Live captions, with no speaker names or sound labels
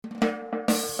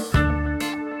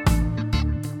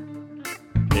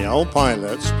The old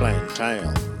pilots playing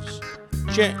tales.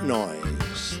 Jet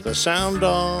noise, the sound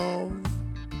of...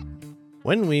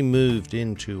 When we moved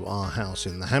into our house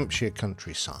in the Hampshire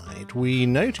countryside, we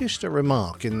noticed a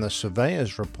remark in the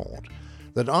surveyor's report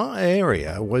that our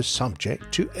area was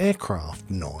subject to aircraft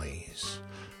noise.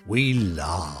 We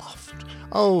laughed.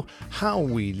 Oh, how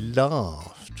we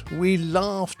laughed. We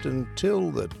laughed until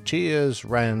the tears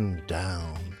ran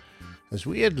down, as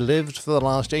we had lived for the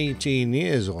last 18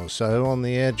 years or so on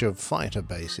the edge of fighter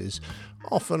bases,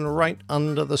 often right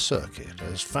under the circuit,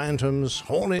 as phantoms,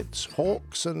 hornets,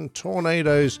 hawks and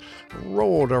tornadoes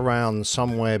roared around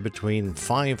somewhere between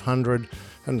 500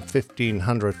 and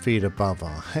 1,500 feet above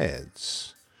our heads.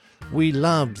 We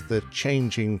loved the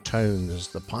changing tones as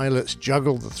the pilots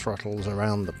juggled the throttles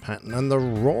around the pattern and the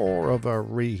roar of a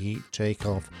reheat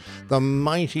takeoff, the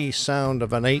mighty sound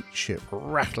of an 8-ship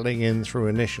rattling in through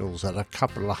initials at a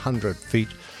couple of 100 feet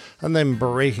and then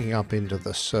breaking up into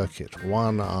the circuit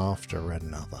one after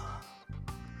another.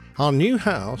 Our new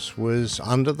house was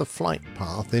under the flight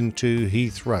path into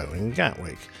Heathrow and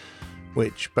Gatwick,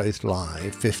 which both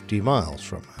lie 50 miles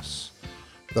from us.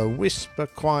 The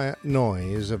whisper-quiet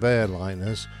noise of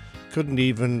airliners couldn't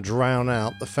even drown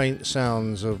out the faint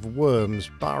sounds of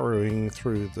worms burrowing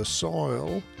through the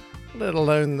soil, let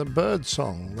alone the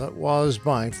birdsong that was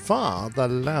by far the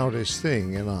loudest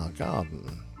thing in our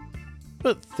garden.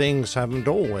 But things haven't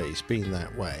always been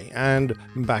that way, and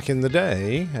back in the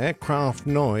day, aircraft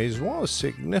noise was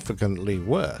significantly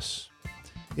worse.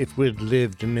 If we'd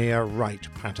lived near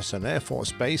Wright-Patterson Air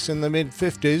Force Base in the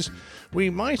mid-50s, we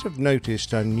might have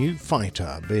noticed a new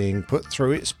fighter being put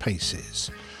through its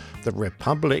paces, the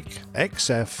Republic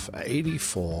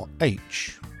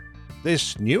XF-84H.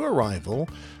 This new arrival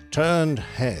turned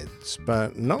heads,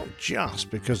 but not just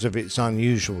because of its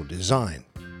unusual design.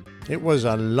 It was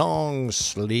a long,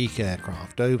 sleek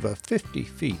aircraft, over 50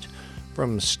 feet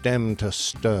from stem to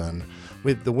stern,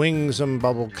 with the wings and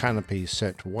bubble canopy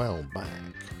set well back.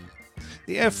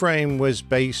 The airframe was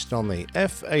based on the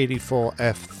F-84F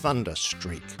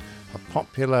Thunderstreak, a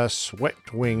popular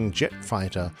swept-wing jet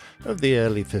fighter of the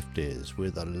early 50s,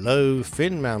 with a low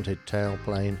fin-mounted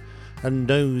tailplane and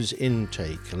nose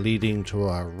intake leading to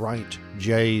a Wright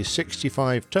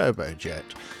J65 turbojet,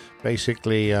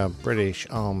 basically a British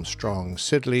Armstrong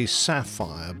Siddeley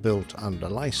Sapphire built under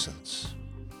license.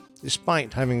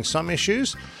 Despite having some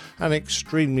issues, an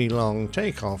extremely long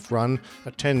takeoff run,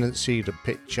 a tendency to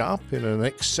pitch up in an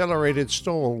accelerated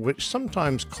stall which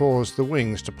sometimes caused the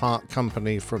wings to part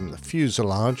company from the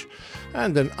fuselage,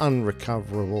 and an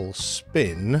unrecoverable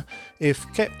spin, if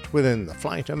kept within the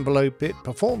flight envelope, it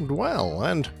performed well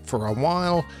and, for a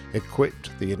while, equipped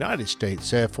the United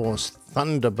States Air Force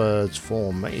Thunderbirds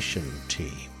formation team.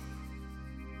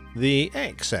 The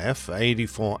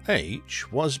XF-84H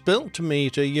was built to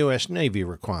meet a US Navy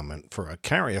requirement for a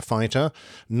carrier fighter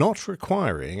not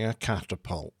requiring a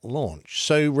catapult launch,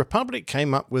 so Republic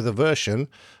came up with a version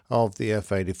of the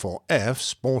F-84F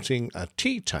sporting a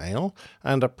T-tail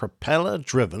and a propeller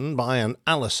driven by an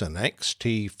Allison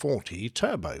XT-40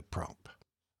 turboprop.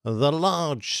 The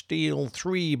large steel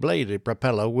 3-bladed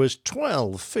propeller was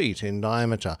 12 feet in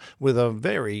diameter, with a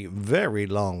very, very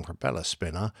long propeller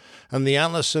spinner, and the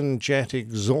Allison jet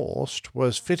exhaust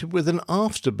was fitted with an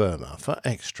afterburner for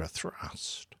extra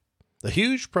thrust. The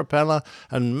huge propeller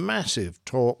and massive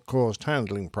torque caused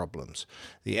handling problems.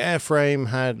 The airframe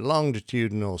had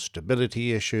longitudinal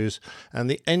stability issues, and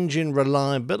the engine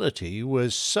reliability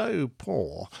was so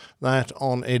poor that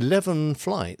on 11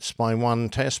 flights by one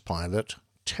test pilot,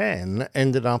 10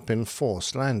 ended up in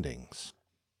forced landings.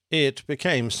 It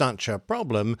became such a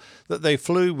problem that they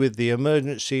flew with the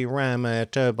emergency ram air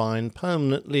turbine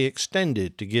permanently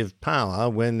extended to give power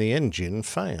when the engine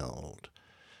failed.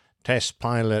 Test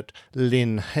pilot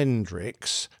Lynn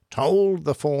Hendricks told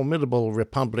the formidable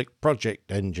Republic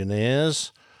project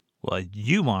engineers, "Well,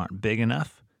 you aren't big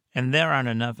enough, and there aren't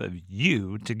enough of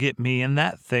you to get me in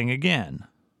that thing again."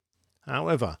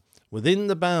 However, within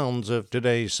the bounds of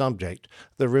today's subject,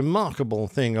 the remarkable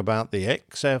thing about the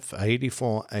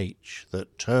XF-84H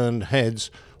that turned heads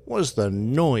was the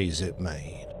noise it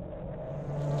made.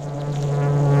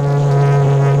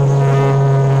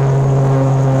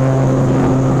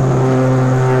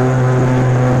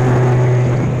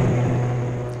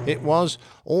 It was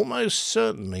almost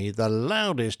certainly the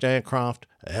loudest aircraft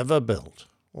ever built,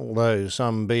 although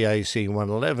some BAC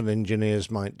 111 engineers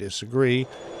might disagree.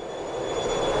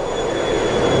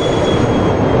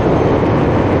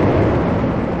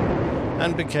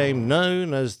 And became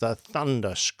known as the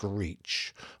Thunder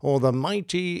Screech, or the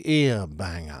Mighty Ear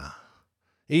Banger.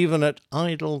 Even at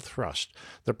idle thrust,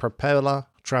 the propeller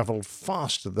travelled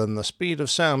faster than the speed of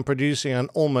sound, producing an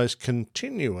almost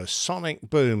continuous sonic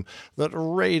boom that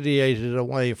radiated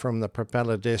away from the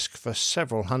propeller disc for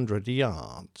several hundred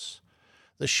yards.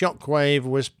 The shock wave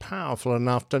was powerful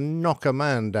enough to knock a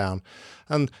man down,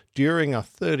 and during a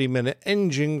 30-minute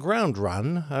engine ground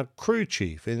run, a crew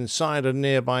chief inside a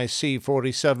nearby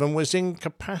C-47 was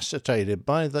incapacitated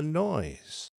by the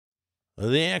noise.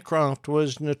 The aircraft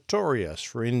was notorious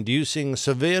for inducing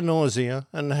severe nausea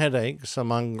and headaches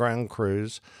among ground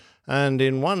crews, and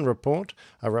in one report,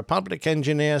 a Republic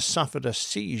engineer suffered a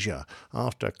seizure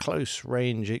after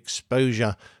close-range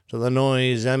exposure to the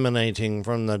noise emanating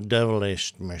from the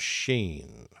devilish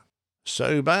machine.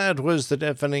 So bad was the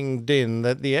deafening din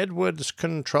that the Edwards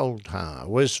control tower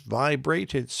was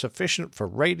vibrated sufficient for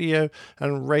radio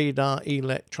and radar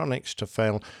electronics to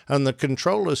fail, and the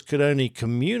controllers could only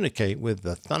communicate with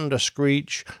the thunder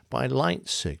screech by light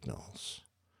signals.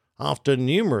 After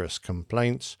numerous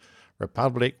complaints,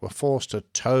 Republic were forced to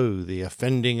tow the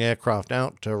offending aircraft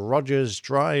out to Rogers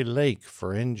Dry Lake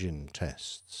for engine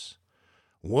tests.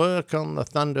 Work on the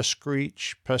thunder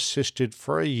screech persisted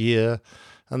for a year,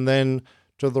 and then,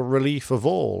 to the relief of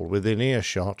all within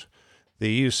earshot,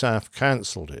 the USAF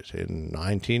cancelled it in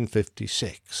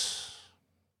 1956.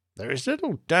 There is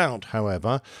little doubt,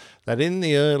 however, that in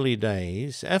the early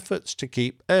days, efforts to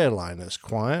keep airliners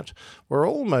quiet were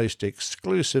almost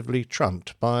exclusively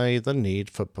trumped by the need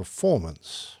for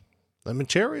performance. The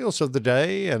materials of the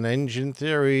day and engine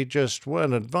theory just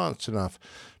weren't advanced enough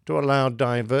to allow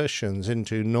diversions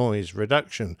into noise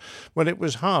reduction when it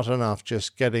was hard enough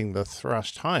just getting the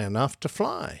thrust high enough to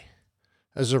fly.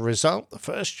 As a result, the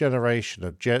first generation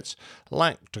of jets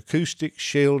lacked acoustic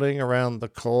shielding around the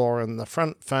core and the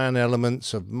front fan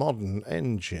elements of modern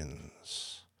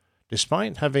engines.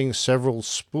 Despite having several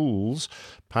spools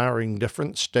powering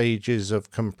different stages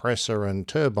of compressor and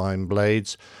turbine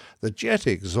blades, the jet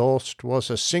exhaust was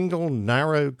a single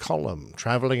narrow column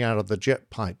travelling out of the jet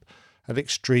pipe at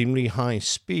extremely high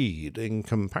speed in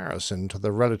comparison to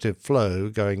the relative flow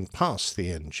going past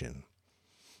the engine.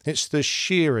 It's the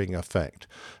shearing effect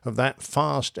of that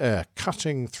fast air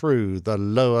cutting through the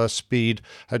lower speed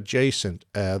adjacent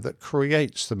air that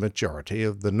creates the majority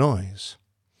of the noise.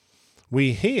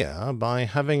 We hear by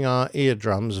having our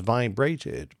eardrums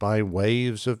vibrated by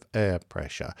waves of air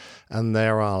pressure, and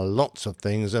there are lots of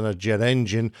things in a jet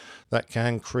engine that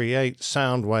can create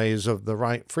sound waves of the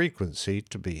right frequency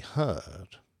to be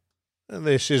heard.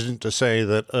 This isn't to say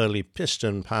that early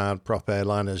piston-powered prop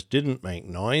airliners didn't make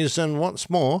noise, and what's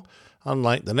more,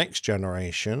 unlike the next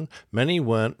generation, many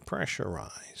weren't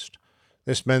pressurized.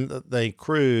 This meant that they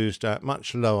cruised at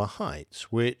much lower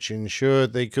heights, which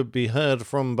ensured they could be heard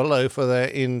from below for their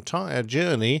entire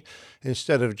journey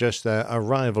instead of just their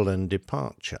arrival and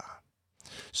departure.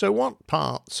 So what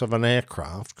parts of an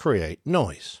aircraft create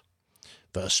noise?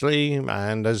 Firstly,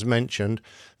 and as mentioned,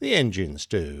 the engines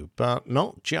do, but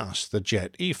not just the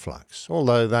jet efflux,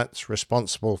 although that's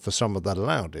responsible for some of the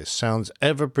loudest sounds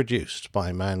ever produced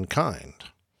by mankind.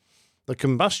 The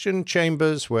combustion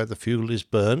chambers where the fuel is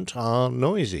burnt are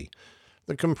noisy.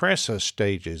 The compressor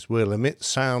stages will emit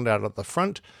sound out of the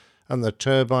front and the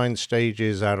turbine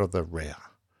stages out of the rear.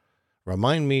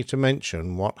 Remind me to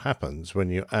mention what happens when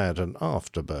you add an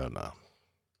afterburner.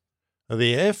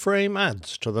 The airframe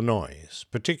adds to the noise,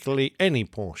 particularly any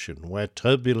portion where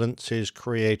turbulence is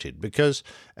created, because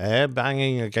air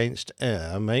banging against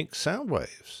air makes sound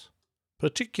waves.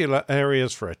 Particular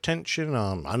areas for attention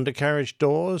are undercarriage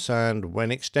doors and, when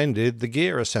extended, the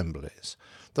gear assemblies.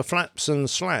 The flaps and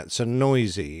slats are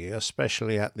noisy,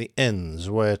 especially at the ends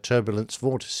where turbulence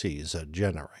vortices are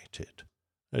generated.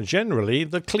 Generally,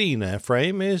 the clean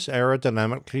airframe is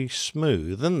aerodynamically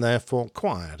smooth and therefore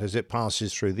quiet as it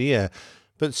passes through the air,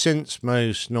 but since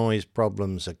most noise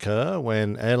problems occur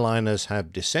when airliners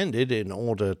have descended in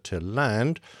order to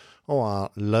land or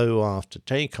are low after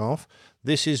takeoff,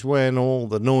 this is when all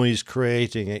the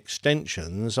noise-creating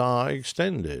extensions are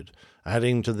extended,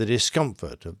 adding to the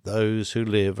discomfort of those who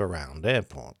live around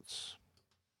airports.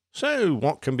 So,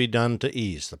 what can be done to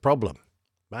ease the problem?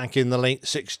 Back in the late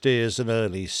 60s and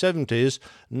early 70s,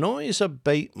 noise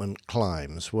abatement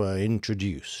climbs were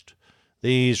introduced.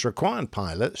 These required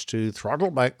pilots to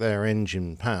throttle back their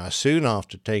engine power soon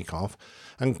after takeoff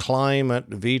and climb at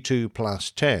V2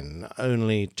 plus 10,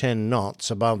 only 10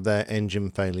 knots above their engine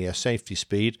failure safety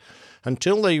speed,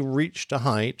 until they reached a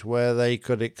height where they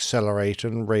could accelerate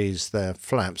and raise their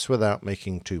flaps without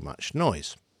making too much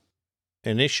noise.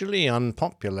 Initially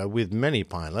unpopular with many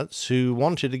pilots who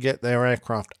wanted to get their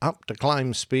aircraft up to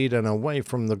climb speed and away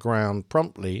from the ground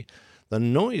promptly, the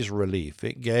noise relief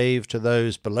it gave to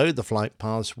those below the flight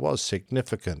paths was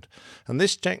significant, and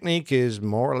this technique is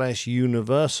more or less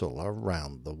universal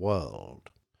around the world.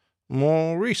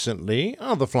 More recently,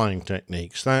 other flying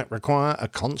techniques that require a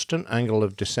constant angle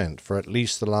of descent for at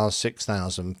least the last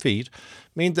 6,000 feet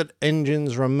mean that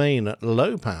engines remain at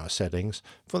low power settings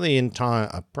for the entire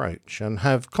approach and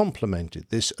have complemented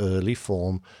this early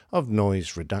form of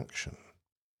noise reduction.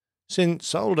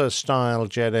 Since older style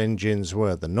jet engines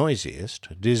were the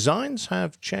noisiest, designs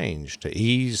have changed to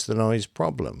ease the noise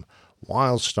problem,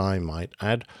 whilst, I might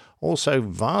add, also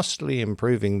vastly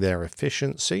improving their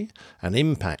efficiency and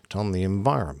impact on the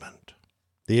environment.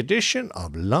 The addition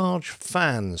of large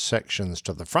fan sections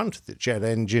to the front of the jet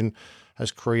engine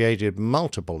has created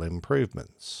multiple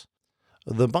improvements.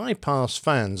 The bypass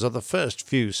fans are the first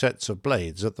few sets of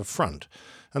blades at the front,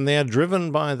 and they are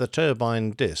driven by the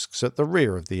turbine discs at the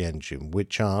rear of the engine,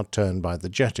 which are turned by the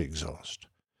jet exhaust.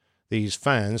 These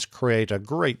fans create a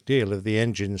great deal of the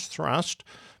engine's thrust,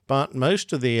 but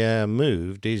most of the air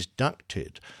moved is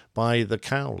ducted by the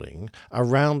cowling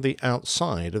around the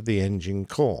outside of the engine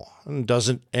core and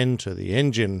doesn't enter the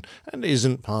engine and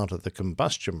isn't part of the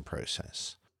combustion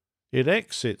process. It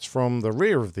exits from the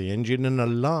rear of the engine in a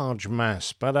large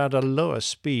mass but at a lower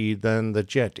speed than the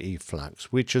jet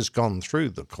efflux, which has gone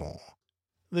through the core.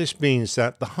 This means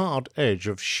that the hard edge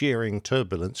of shearing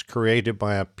turbulence created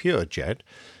by a pure jet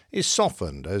is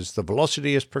softened as the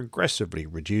velocity is progressively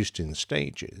reduced in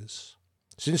stages.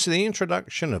 Since the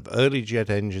introduction of early jet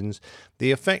engines,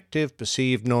 the effective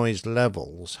perceived noise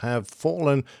levels have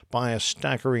fallen by a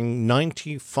staggering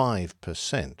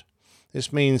 95%.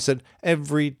 This means that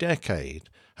every decade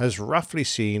has roughly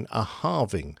seen a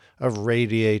halving of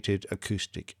radiated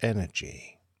acoustic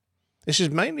energy. This is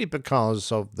mainly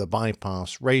because of the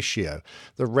bypass ratio,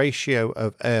 the ratio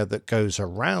of air that goes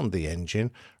around the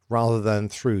engine rather than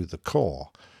through the core,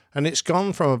 and it's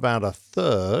gone from about a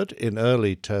third in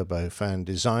early turbofan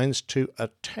designs to a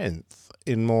tenth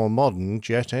in more modern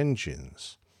jet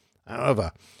engines.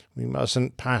 However, we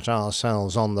mustn't pat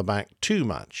ourselves on the back too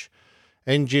much.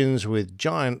 Engines with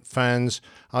giant fans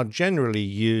are generally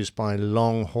used by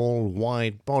long-haul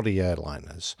wide-body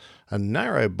airliners, and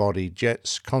narrow-body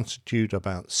jets constitute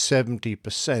about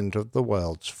 70% of the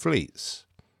world's fleets.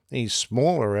 These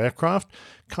smaller aircraft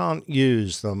can't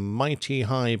use the mighty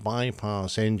high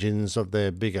bypass engines of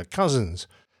their bigger cousins,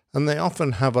 and they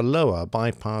often have a lower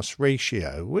bypass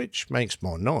ratio, which makes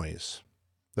more noise.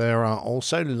 There are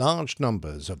also large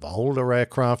numbers of older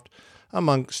aircraft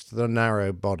amongst the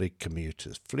narrow-body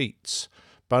commuters' fleets,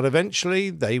 but eventually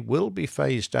they will be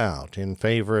phased out in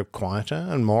favour of quieter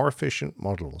and more efficient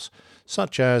models,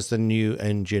 such as the new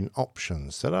engine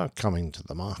options that are coming to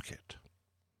the market.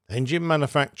 Engine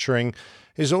manufacturing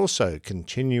is also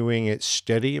continuing its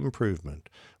steady improvement,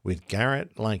 with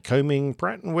Garrett, Lycoming,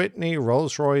 Pratt & Whitney,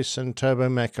 Rolls-Royce and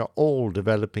Turbomeca all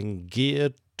developing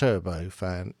geared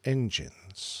turbofan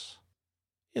engines.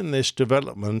 In this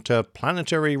development, a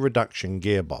planetary reduction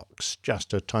gearbox,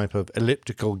 just a type of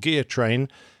elliptical gear train,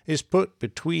 is put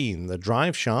between the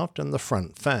drive shaft and the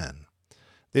front fan.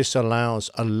 This allows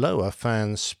a lower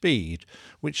fan speed,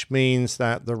 which means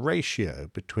that the ratio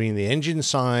between the engine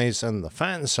size and the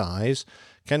fan size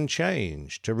can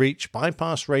change to reach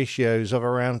bypass ratios of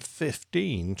around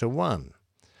 15:1.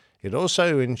 It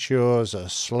also ensures a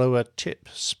slower tip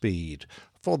speed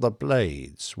for the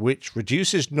blades, which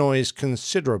reduces noise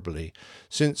considerably,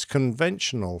 since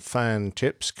conventional fan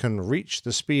tips can reach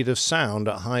the speed of sound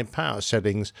at high power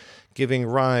settings, giving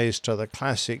rise to the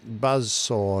classic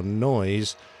buzzsaw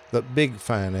noise that big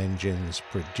fan engines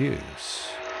produce.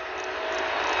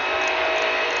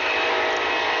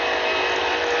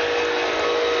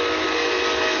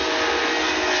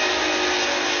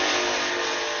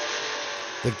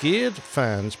 The geared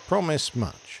fans promise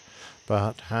much,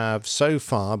 but have so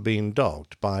far been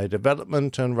dogged by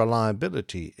development and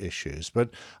reliability issues, but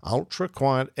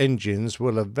ultra-quiet engines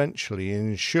will eventually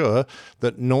ensure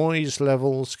that noise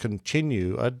levels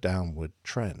continue a downward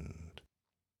trend.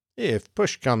 If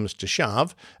push comes to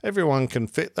shove, everyone can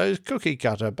fit those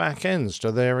cookie-cutter back ends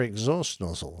to their exhaust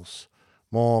nozzles.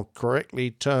 More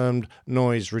correctly termed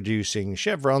noise-reducing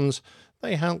chevrons,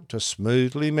 they help to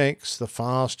smoothly mix the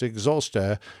fast exhaust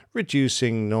air,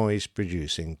 reducing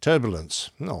noise-producing turbulence,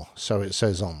 or so it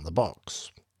says on the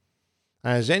box.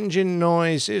 As engine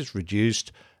noise is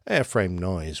reduced, airframe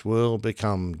noise will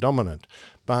become dominant,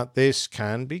 but this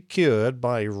can be cured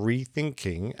by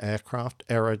rethinking aircraft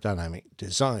aerodynamic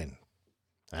design.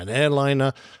 An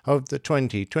airliner of the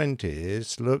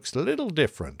 2020s looks a little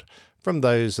different from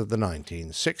those of the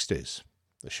 1960s.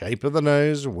 The shape of the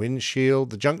nose,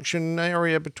 windshield, the junction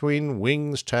area between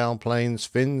wings, tailplanes,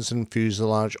 fins and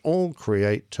fuselage all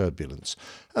create turbulence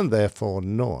and therefore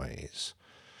noise.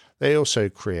 They also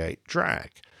create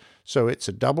drag, so it's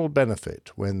a double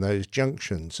benefit when those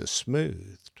junctions are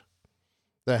smoothed.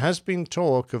 There has been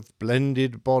talk of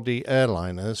blended body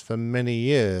airliners for many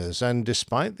years, and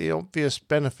despite the obvious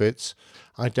benefits,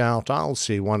 I doubt I'll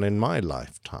see one in my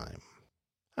lifetime.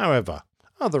 However,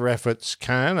 other efforts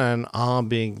can and are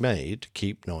being made to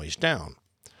keep noise down.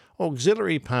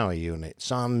 Auxiliary power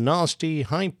units are nasty,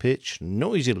 high-pitched,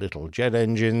 noisy little jet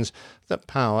engines that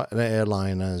power an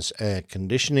airliner's air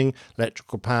conditioning,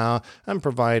 electrical power, and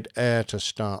provide air to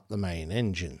start the main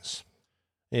engines.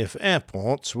 If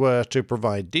airports were to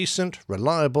provide decent,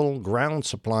 reliable ground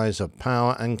supplies of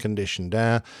power and conditioned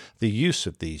air, the use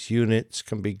of these units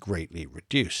can be greatly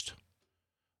reduced.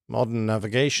 Modern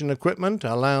navigation equipment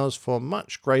allows for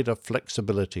much greater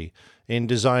flexibility in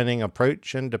designing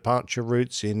approach and departure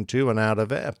routes into and out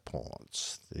of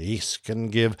airports. This can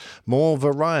give more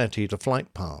variety to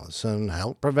flight paths and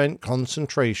help prevent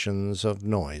concentrations of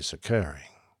noise occurring.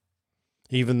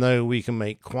 Even though we can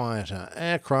make quieter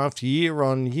aircraft, year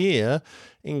on year,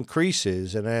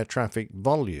 increases in air traffic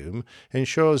volume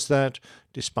ensures that,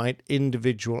 despite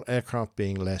individual aircraft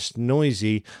being less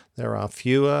noisy, there are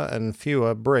fewer and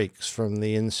fewer breaks from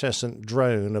the incessant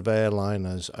drone of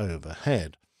airliners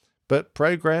overhead. But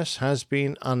progress has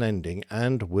been unending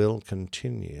and will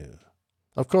continue.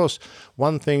 Of course,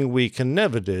 one thing we can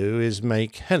never do is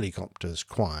make helicopters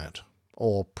quiet,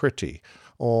 or pretty,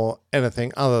 or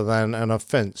anything other than an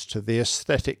offence to the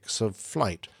aesthetics of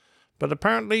flight, but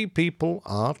apparently people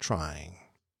are trying.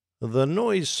 The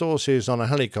noise sources on a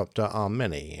helicopter are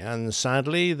many, and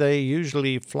sadly they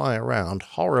usually fly around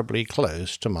horribly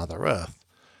close to Mother Earth.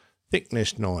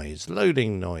 Thickness noise,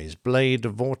 loading noise, blade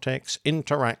vortex,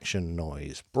 interaction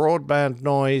noise, broadband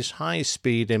noise,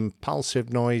 high-speed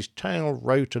impulsive noise, tail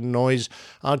rotor noise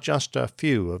are just a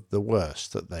few of the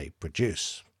worst that they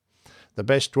produce. The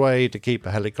best way to keep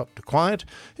a helicopter quiet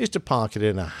is to park it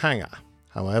in a hangar.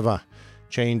 However,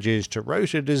 changes to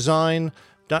rotor design,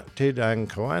 ducted and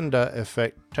Coanda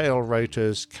effect tail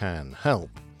rotors can help.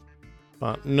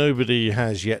 But nobody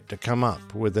has yet to come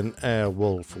up with an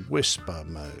Airwolf whisper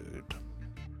mode.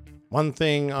 One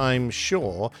thing I'm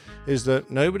sure is that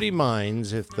nobody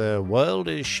minds if their world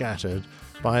is shattered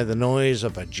by the noise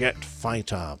of a jet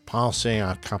fighter passing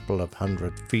a couple of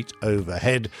 100 feet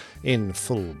overhead in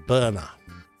full burner.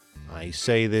 I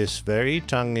say this very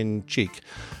tongue-in-cheek,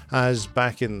 as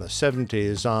back in the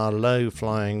 70s our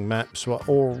low-flying maps were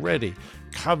already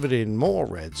covered in more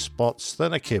red spots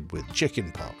than a kid with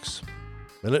chickenpox.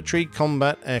 Military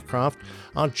combat aircraft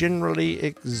are generally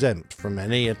exempt from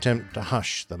any attempt to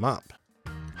hush them up.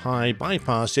 High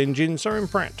bypass engines are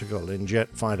impractical in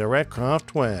jet fighter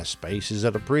aircraft where space is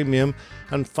at a premium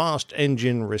and fast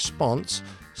engine response,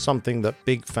 something that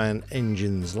big fan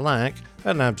engines lack,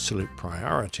 an absolute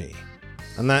priority.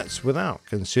 And that's without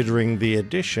considering the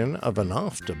addition of an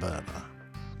afterburner.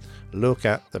 Look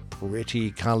at the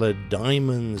pretty coloured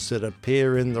diamonds that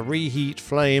appear in the reheat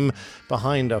flame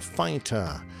behind a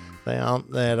fighter. They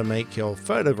aren't there to make your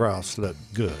photographs look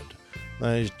good.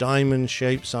 Those diamond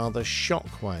shapes are the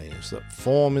shock waves that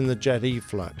form in the jet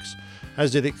efflux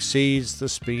as it exceeds the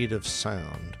speed of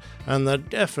sound, and the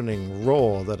deafening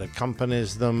roar that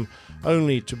accompanies them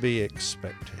only to be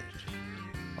expected.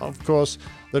 Of course,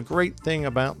 the great thing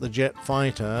about the jet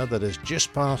fighter that has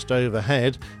just passed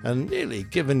overhead and nearly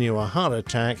given you a heart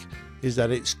attack is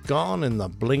that it's gone in the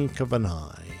blink of an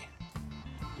eye.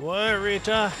 Were it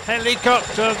a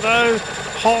helicopter though,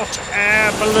 hot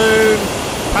air balloon,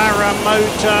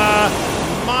 paramotor,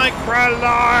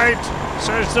 microlight,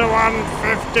 says the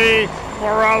 150,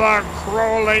 or other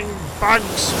crawling bug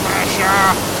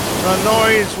smasher, the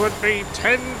noise would be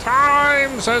 10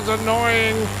 times as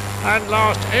annoying and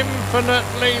last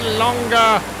infinitely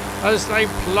longer as they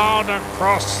plod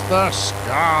across the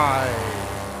sky.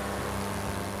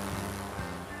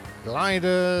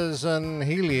 Gliders and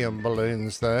helium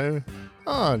balloons, though,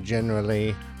 are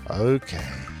generally okay.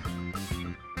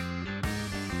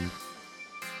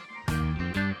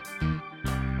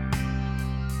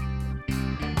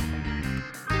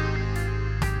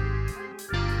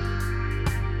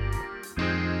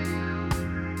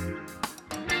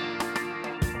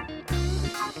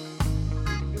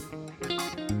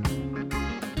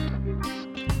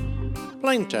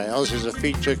 Plane Tales is a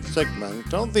featured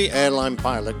segment of the Airline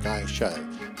Pilot Guy show,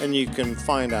 and you can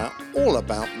find out all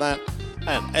about that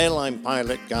at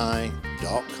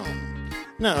airlinepilotguy.com.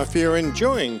 Now, if you're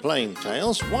enjoying Plane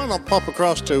Tales, why not pop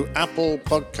across to Apple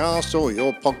Podcasts or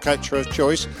your podcatcher of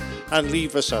choice and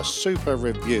leave us a super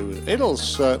review. It'll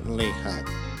certainly help.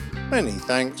 Many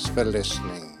thanks for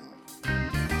listening.